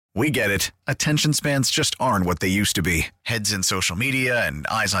We get it. Attention spans just aren't what they used to be. Heads in social media and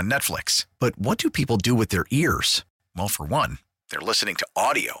eyes on Netflix. But what do people do with their ears? Well, for one, they're listening to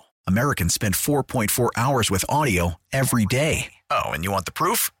audio. Americans spend 4.4 hours with audio every day. Oh, and you want the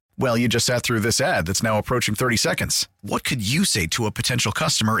proof? Well, you just sat through this ad that's now approaching 30 seconds. What could you say to a potential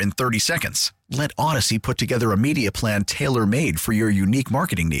customer in 30 seconds? Let Odyssey put together a media plan tailor-made for your unique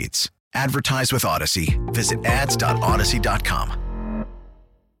marketing needs. Advertise with Odyssey. Visit ads.odyssey.com.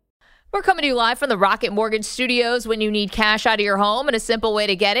 We're coming to you live from the Rocket Mortgage Studios. When you need cash out of your home and a simple way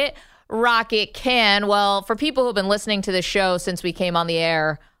to get it, Rocket can. Well, for people who've been listening to this show since we came on the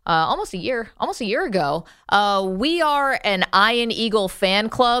air almost a year ago, we are an Iron Eagle fan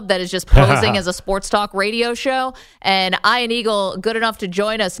club that is just posing as a sports talk radio show. And Iron Eagle, good enough to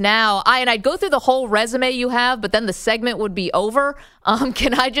join us now. I'd go through the whole resume you have, but then the segment would be over. I'll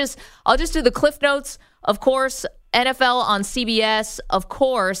just do the Cliff Notes. Of course, NFL on CBS. Of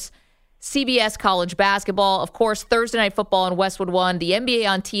course, CBS college basketball, of course, Thursday Night Football on Westwood One, the NBA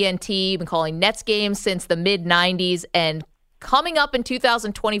on TNT, been calling Nets games since the mid-'90s, and coming up in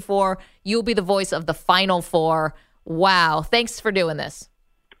 2024, you'll be the voice of the Final Four. Wow. Thanks for doing this.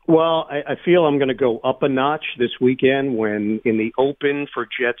 Well, I feel I'm going to go up a notch this weekend when in the open for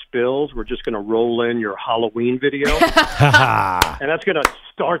Jets-Bills, we're just going to roll in your Halloween video. And that's going to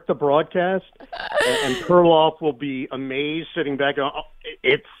start the broadcast. And Perloff will be amazed sitting back.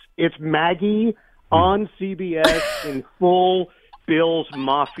 It's Maggie on CBS in full Bills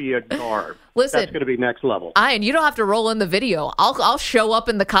Mafia garb. Listen, that's going to be next level. Ian, you don't have to roll in the video. I'll show up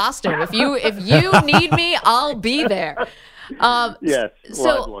in the costume. If you need me, I'll be there. Yes.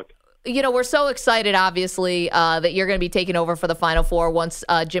 So, we're so excited, obviously, that you're going to be taking over for the Final Four once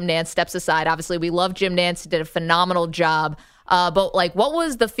Jim Nantz steps aside. Obviously, we love Jim Nantz. He did a phenomenal job. But what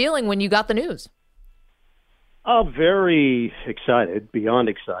was the feeling when you got the news? Very excited, beyond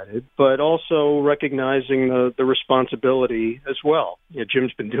excited, but also recognizing the responsibility as well.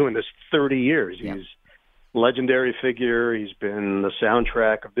 Jim's been doing this 30 years. Yeah. He's a legendary figure. He's been the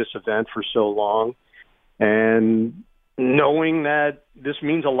soundtrack of this event for so long. And knowing that this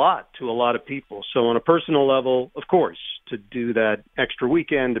means a lot to a lot of people. So on a personal level, of course, to do that extra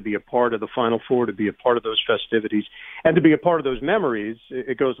weekend, to be a part of the Final Four, to be a part of those festivities, and to be a part of those memories,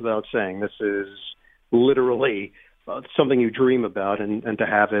 it goes without saying. This is literally something you dream about, and to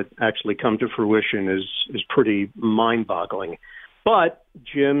have it actually come to fruition is pretty mind-boggling. But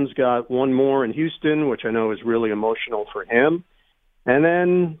Jim's got one more in Houston, which I know is really emotional for him. And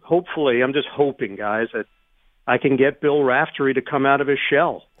then hopefully, I'm just hoping, guys, that I can get Bill Raftery to come out of his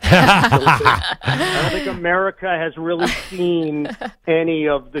shell. I don't think America has really seen any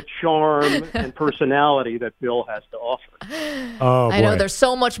of the charm and personality that Bill has to offer. Oh, boy. I know there's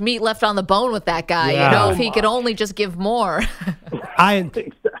so much meat left on the bone with that guy. Yeah. If he could only just give more.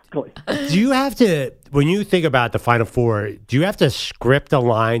 Exactly. Do you have to, when you think about the Final Four, do you have to script a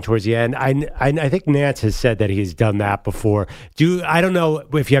line towards the end? I think Nance has said that he's done that before. I don't know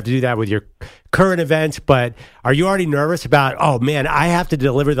if you have to do that with your current events, but are you already nervous about, oh man, I have to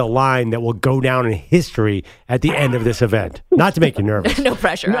deliver the line that will go down in history at the end of this event? Not to make you nervous. No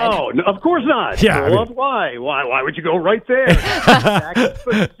pressure. No, of course not. Yeah, why? Why would you go right there? That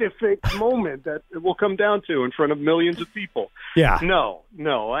specific moment that it will come down to in front of millions of people. Yeah. No.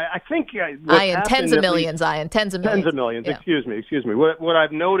 I think tens of millions. Tens of millions. Yeah. Excuse me. What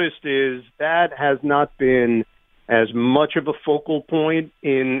I've noticed is that has not been as much of a focal point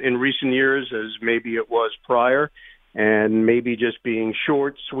in recent years as maybe it was prior, and maybe just being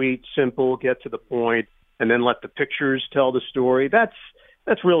short, sweet, simple, get to the point, and then let the pictures tell the story. That's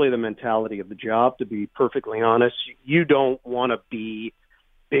really the mentality of the job, to be perfectly honest. You don't want to be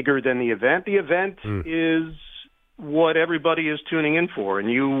bigger than the event. The event is what everybody is tuning in for,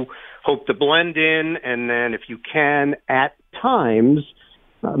 and you hope to blend in, and then if you can, at times,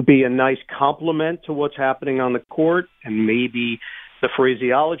 be a nice complement to what's happening on the court, and maybe the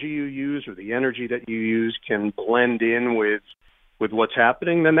phraseology you use or the energy that you use can blend in with what's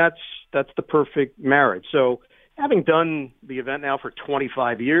happening, then that's the perfect marriage. So having done the event now for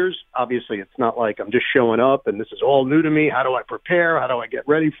 25 years, obviously it's not like I'm just showing up and this is all new to me. How do I prepare? How do I get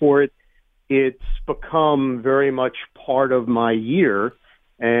ready for it? It's become very much part of my year,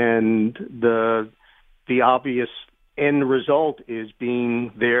 and the obvious end result is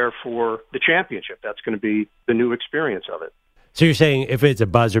being there for the championship. That's going to be the new experience of it. So you're saying if it's a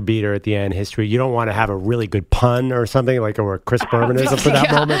buzzer beater at the end, history, you don't want to have a really good pun or something like where Chris Berman is for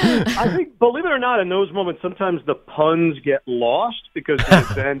that moment? I think, believe it or not, in those moments, sometimes the puns get lost because the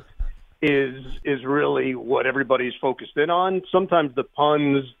event is really what everybody's focused in on. Sometimes the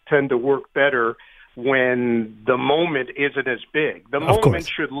puns tend to work better when the moment isn't as big. The moment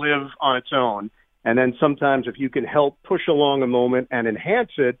should live on its own. And then sometimes if you can help push along a moment and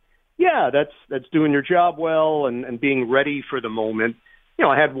enhance it, yeah, that's doing your job well and being ready for the moment. You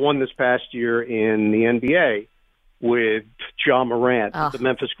know, I had one this past year in the NBA with Ja Morant, the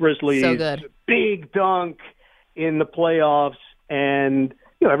Memphis Grizzlies. So good. Big dunk in the playoffs. And,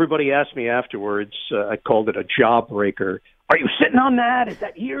 you know, everybody asked me afterwards, I called it a jawbreaker. Are you sitting on that? Is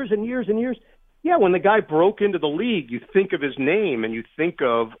that years and years and years? Yeah, when the guy broke into the league, you think of his name and you think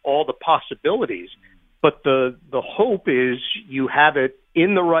of all the possibilities. But the hope is you have it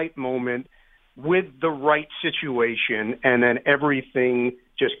in the right moment with the right situation, and then everything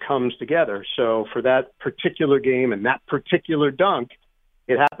just comes together. So for that particular game and that particular dunk,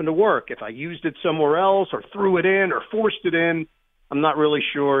 it happened to work. If I used it somewhere else or threw it in or forced it in, I'm not really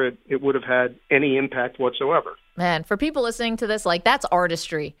sure it would have had any impact whatsoever. Man, for people listening to this, like, that's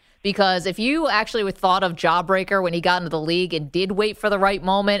artistry. Because if you actually thought of Jawbreaker when he got into the league and did wait for the right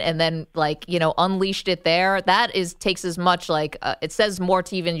moment and then, like, you know, unleashed it there, that takes as much, like, it says more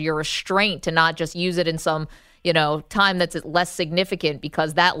to even your restraint to not just use it in some, you know, time that's less significant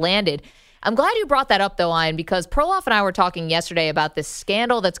because that landed. I'm glad you brought that up, though, Ian, because Perloff and I were talking yesterday about this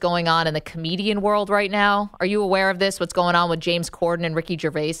scandal that's going on in the comedian world right now. Are you aware of this, what's going on with James Corden and Ricky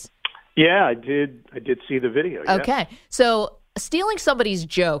Gervais? Yeah, I did see the video. Yeah. Okay. So stealing somebody's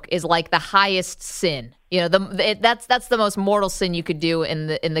joke is like the highest sin. You know, that's the most mortal sin you could do in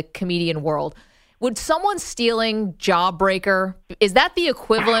the comedian world. Would someone stealing Jawbreaker, is that the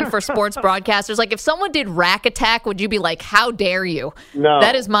equivalent for sports broadcasters? Like, if someone did Rack Attack, would you be like, how dare you? No.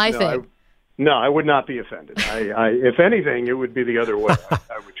 That is my thing. I would not be offended. If anything, it would be the other way.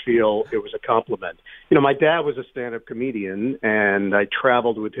 I would feel it was a compliment. You know, my dad was a stand-up comedian, and I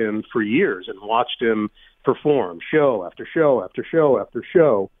traveled with him for years and watched him perform show after show after show after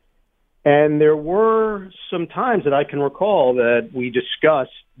show. And there were some times that I can recall that we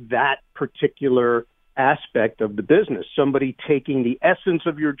discussed that particular aspect of the business, somebody taking the essence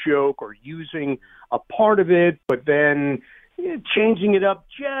of your joke or using a part of it, but then changing it up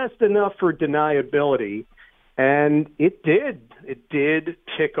just enough for deniability. And it did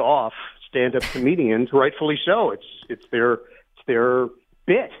tick off stand-up comedians, rightfully so. It's their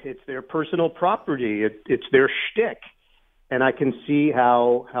bit. It's their personal property. It's their shtick. And I can see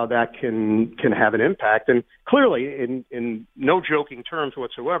how that can have an impact. And clearly, in no joking terms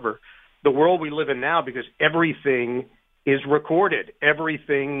whatsoever, the world we live in now, because everything is recorded,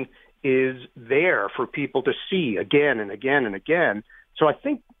 everything is there for people to see again and again and again. So I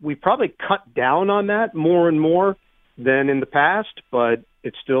think we probably cut down on that more and more than in the past, but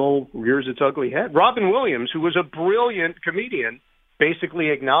it still rears its ugly head. Robin Williams, who was a brilliant comedian,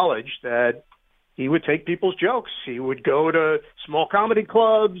 basically acknowledged that he would take people's jokes. He would go to small comedy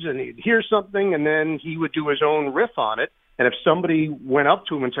clubs and he'd hear something and then he would do his own riff on it. And if somebody went up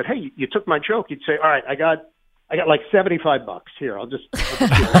to him and said, "Hey, you took my joke," he'd say, "All right, I got like $75 here. I'll just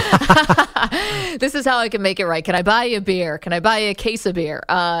This is how I can make it right. Can I buy you a beer? Can I buy you a case of beer?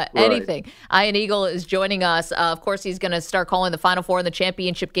 Anything. Ian Eagle is joining us. Of course, he's going to start calling the Final Four and the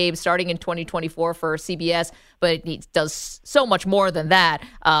championship game starting in 2024 for CBS, but he does so much more than that.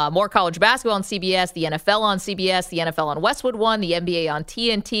 More college basketball on CBS, the NFL on CBS, the NFL on Westwood One, the NBA on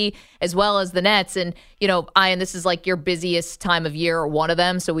TNT, as well as the Nets. And, you know, Ian, this is like your busiest time of year or one of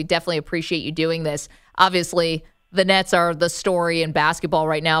them, so we definitely appreciate you doing this. Obviously, the Nets are the story in basketball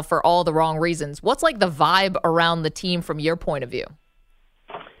right now for all the wrong reasons. What's like the vibe around the team from your point of view?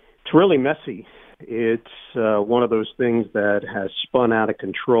 It's really messy. It's one of those things that has spun out of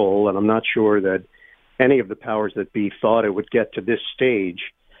control, and I'm not sure that any of the powers that be thought it would get to this stage.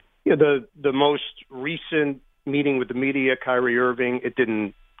 You know, the most recent meeting with the media, Kyrie Irving, it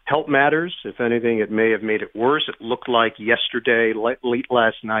didn't help matters. If anything, it may have made it worse. It looked like yesterday, late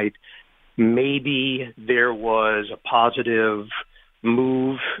last night, maybe there was a positive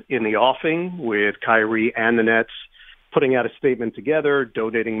move in the offing with Kyrie and the Nets putting out a statement together,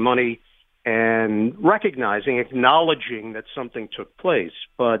 donating money, and acknowledging that something took place.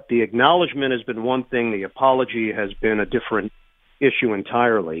 But the acknowledgement has been one thing. The apology has been a different issue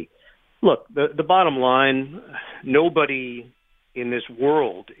entirely. Look, the bottom line, nobody in this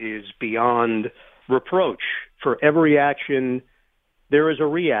world is beyond reproach. For every action, there is a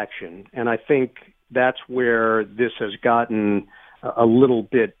reaction, and I think that's where this has gotten a little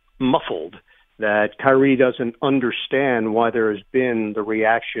bit muffled, that Kyrie doesn't understand why there has been the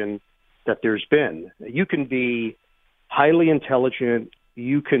reaction that there's been. You can be highly intelligent,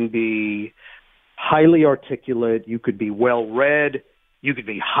 you can be highly articulate, you could be well-read, you could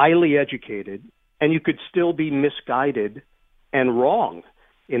be highly educated, and you could still be misguided and wrong.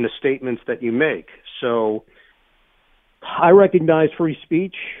 in the statements that you make. So I recognize free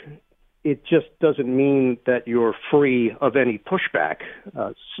speech. It just doesn't mean that you're free of any pushback.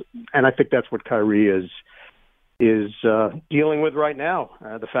 And I think that's what Kyrie is dealing with right now.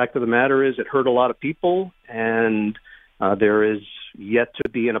 The fact of the matter is it hurt a lot of people, and there is yet to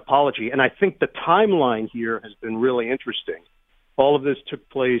be an apology. And I think the timeline here has been really interesting. All of this took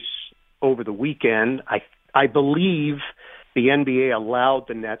place over the weekend. I believe the NBA allowed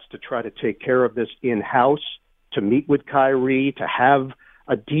the Nets to try to take care of this in-house, to meet with Kyrie, to have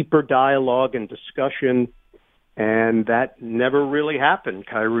a deeper dialogue and discussion, and that never really happened.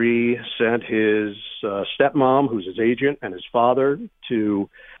 Kyrie sent his stepmom, who's his agent, and his father to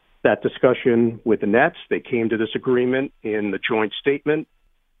that discussion with the Nets. They came to this agreement in the joint statement,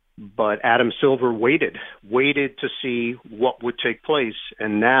 but Adam Silver waited to see what would take place,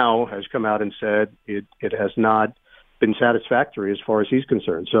 and now has come out and said it has not been satisfactory as far as he's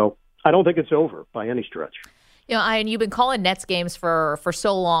concerned. So I don't think it's over by any stretch. You know, Ian, you've been calling Nets games for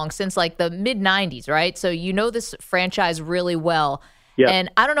so long, since like the mid-'90s, right? So you know this franchise really well. Yeah.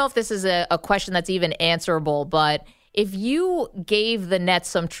 And I don't know if this is a question that's even answerable, but if you gave the Nets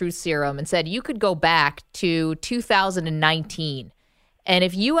some truth serum and said you could go back to 2019, and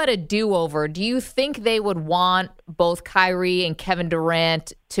if you had a do-over, do you think they would want both Kyrie and Kevin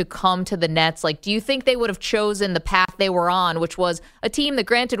Durant to come to the Nets? Like, do you think they would have chosen the path they were on, which was a team that,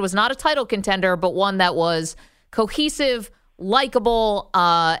 granted, was not a title contender, but one that was cohesive, likable,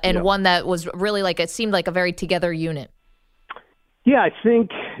 and one that was really it seemed like a very together unit? Yeah, I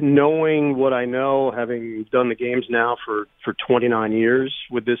think knowing what I know, having done the games now for 29 years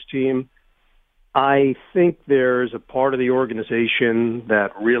with this team, I think there's a part of the organization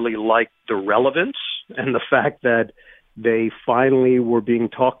that really liked the relevance and the fact that they finally were being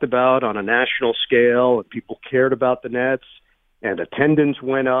talked about on a national scale, and people cared about the Nets, and attendance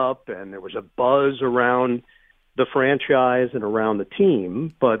went up, and there was a buzz around the franchise and around the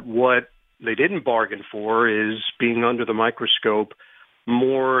team. But what they didn't bargain for is being under the microscope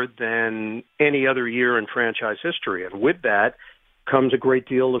more than any other year in franchise history. And with that comes a great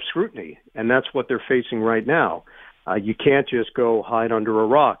deal of scrutiny, and that's what they're facing right now. You can't just go hide under a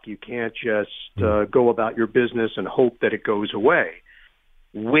rock. You can't just go about your business and hope that it goes away.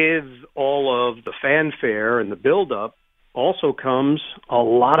 With all of the fanfare and the buildup also comes a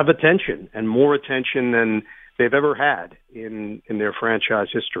lot of attention, and more attention than they've ever had in their franchise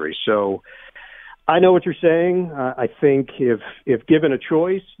history. So I know what you're saying. I think if given a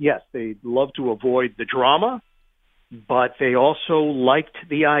choice, yes, they'd love to avoid the drama, but they also liked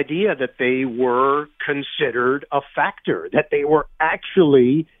the idea that they were considered a factor, that they were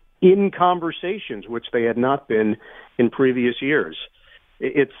actually in conversations, which they had not been in previous years.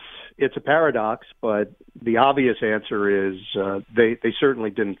 It's a paradox, but the obvious answer is they certainly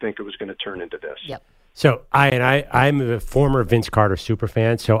didn't think it was going to turn into this. Yep. So I'm a former Vince Carter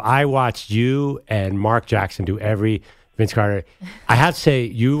superfan, so I watched you and Mark Jackson do every Vince Carter. I have to say,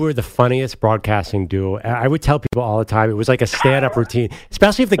 you were the funniest broadcasting duo. I would tell people all the time, it was like a stand-up routine,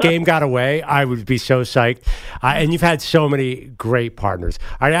 especially if the game got away. I would be so psyched. And you've had so many great partners.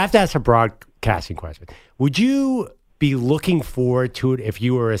 I have to ask a broadcasting question. Would you be looking forward to it if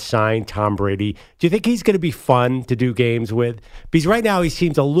you were assigned Tom Brady? Do you think he's going to be fun to do games with? Because right now he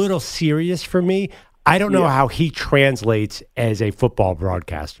seems a little serious for me. I don't know how he translates as a football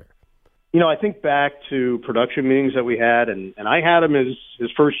broadcaster. You know, I think back to production meetings that we had, and I had him his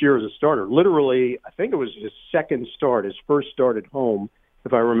first year as a starter. Literally, I think it was his second start, his first start at home,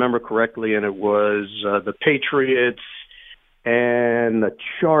 if I remember correctly, and it was the Patriots and the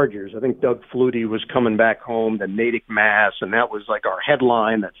Chargers. I think Doug Flutie was coming back home to Natick, Mass, and that was like our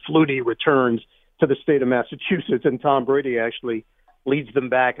headline, that Flutie returns to the state of Massachusetts, and Tom Brady actually leads them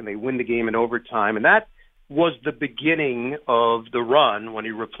back, and they win the game in overtime. And that was the beginning of the run when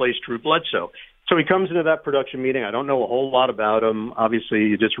he replaced Drew Bledsoe. So he comes into that production meeting. I don't know a whole lot about him. Obviously,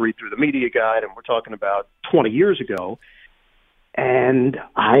 you just read through the media guide, and we're talking about 20 years ago. And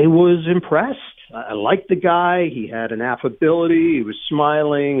I was impressed. I liked the guy. He had an affability. He was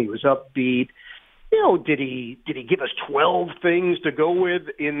smiling. He was upbeat. You know, did he give us 12 things to go with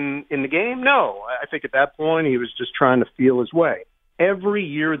in the game? No. I think at that point he was just trying to feel his way. Every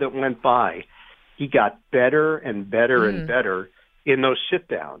year that went by, he got better and better and better in those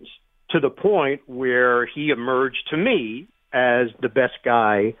sit-downs, to the point where he emerged to me as the best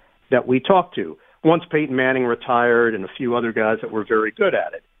guy that we talked to, once Peyton Manning retired and a few other guys that were very good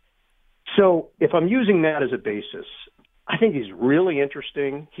at it. So if I'm using that as a basis, I think he's really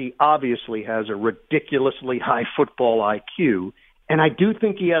interesting. He obviously has a ridiculously high football IQ, and I do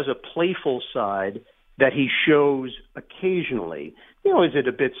think he has a playful side that he shows occasionally. Is it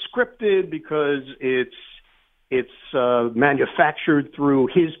a bit scripted because it's manufactured through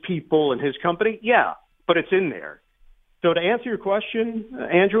his people and his company? Yeah, but it's in there. So to answer your question,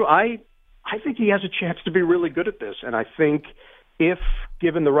 Andrew, I think he has a chance to be really good at this. And I think if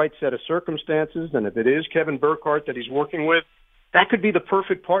given the right set of circumstances, and if it is Kevin Burkhardt that he's working with, that could be the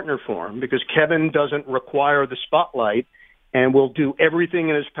perfect partner for him, because Kevin doesn't require the spotlight and will do everything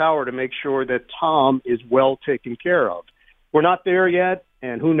in his power to make sure that Tom is well taken care of. We're not there yet,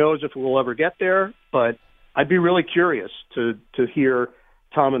 and who knows if we'll ever get there, but I'd be really curious to hear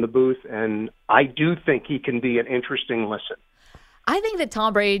Tom in the booth, and I do think he can be an interesting listen. I think that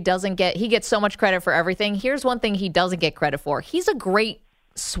Tom Brady he gets so much credit for everything. Here's one thing he doesn't get credit for. He's a great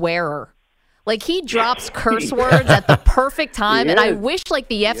swearer. Like, he drops curse words at the perfect time, and I wish,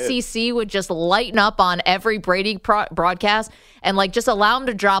 the FCC would just lighten up on every Brady broadcast and, just allow him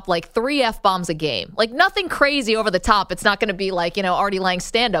to drop, 3 F-bombs a game. Nothing crazy over the top. It's not going to be, Artie Lang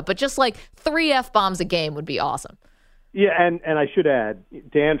stand-up, but just, 3 F-bombs a game would be awesome. Yeah, and I should add,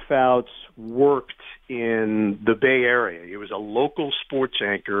 Dan Fouts worked in the Bay Area. He was a local sports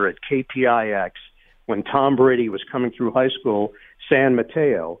anchor at KPIX when Tom Brady was coming through high school, San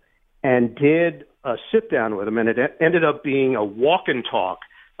Mateo, and did a sit-down with him, and it ended up being a walk and talk,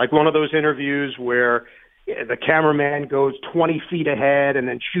 like one of those interviews where the cameraman goes 20 feet ahead and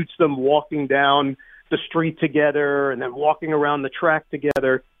then shoots them walking down the street together and then walking around the track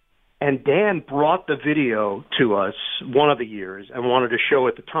together. And Dan brought the video to us one of the years and wanted to show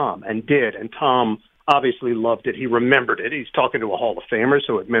it to Tom, and did. And Tom obviously loved it. He remembered it. He's talking to a Hall of Famer,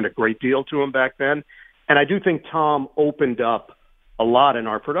 so it meant a great deal to him back then. And I do think Tom opened up a lot in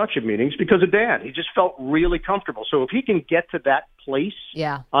our production meetings because of Dan. He just felt really comfortable. So if he can get to that place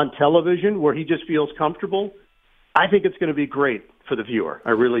on television where he just feels comfortable, I think it's going to be great for the viewer.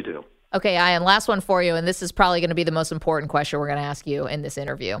 I really do. Okay, Ian, last one for you, and this is probably going to be the most important question we're going to ask you in this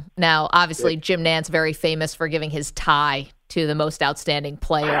interview. Now, obviously, Jim Nantz, very famous for giving his tie to the most outstanding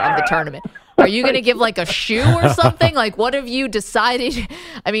player of the tournament. Are you going to give a shoe or something? What have you decided?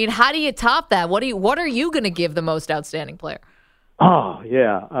 I mean, how do you top that? What are you going to give the most outstanding player? Oh,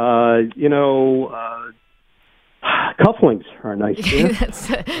 yeah. Cufflinks are a nice gift. That's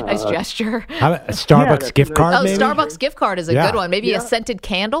a nice gesture. How about a Starbucks gift card, maybe? Starbucks gift card is a good one. Maybe a scented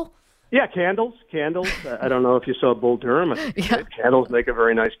candle? Yeah, candles. I don't know if you saw Bull Durham. Candles make a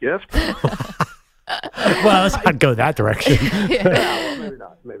very nice gift. Well, let's not go that direction.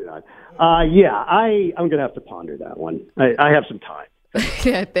 Well, maybe not. I'm going to have to ponder that one. I have some time.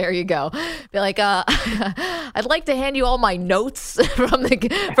 Yeah, there you go. Be like, I'd like to hand you all my notes from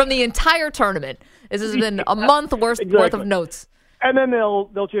the entire tournament. This has been a month worth of notes. And then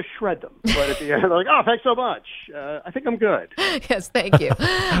they'll just shred them. But at the end, they're like, oh, thanks so much. I think I'm good. Yes, thank you.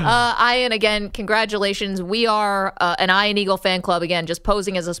 Ian, again, congratulations. We are an Ian Eagle fan club, again, just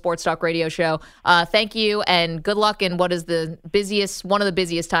posing as a sports talk radio show. Thank you, and good luck in what is one of the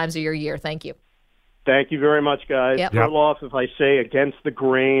busiest times of your year. Thank you. Thank you very much, guys. Yep. Perloff, if I say against the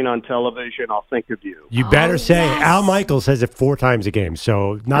grain on television, I'll think of you. You better say. Yes. Al Michaels says it 4 times a game,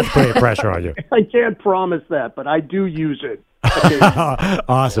 so not to put any pressure on you. I can't promise that, but I do use it.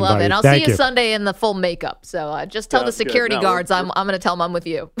 Awesome, love buddy. it. I'll Thank see you Sunday in the full makeup. So just tell the security guards I'm going to tell them I'm with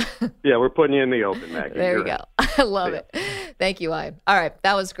you. Yeah, we're putting you in the open, Maggie. There you go. I love it. Thank you, Ian. All right,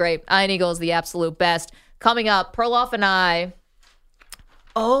 that was great. Ian Eagle is the absolute best. Coming up, Perloff and I.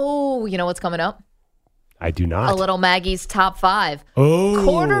 Oh, you know what's coming up? I do not. A little Maggie's top 5. Oh.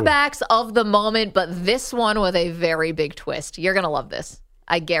 Quarterbacks of the moment, but this one with a very big twist. You're going to love this.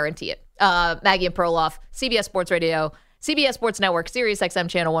 I guarantee it. Maggie and Perloff, CBS Sports Radio, CBS Sports Network, Sirius XM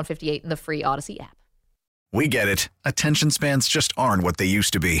Channel 158, and the free Odyssey app. We get it. Attention spans just aren't what they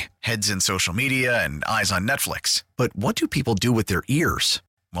used to be. Heads in social media and eyes on Netflix. But what do people do with their ears?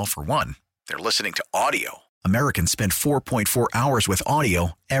 Well, for one, they're listening to audio. Americans spend 4.4 hours with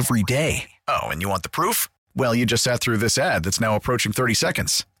audio every day. Oh, and you want the proof? Well, you just sat through this ad that's now approaching 30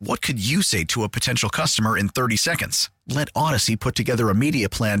 seconds. What could you say to a potential customer in 30 seconds? Let Odyssey put together a media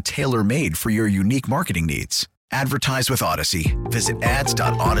plan tailor-made for your unique marketing needs. Advertise with Odyssey. Visit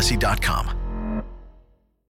ads.odyssey.com.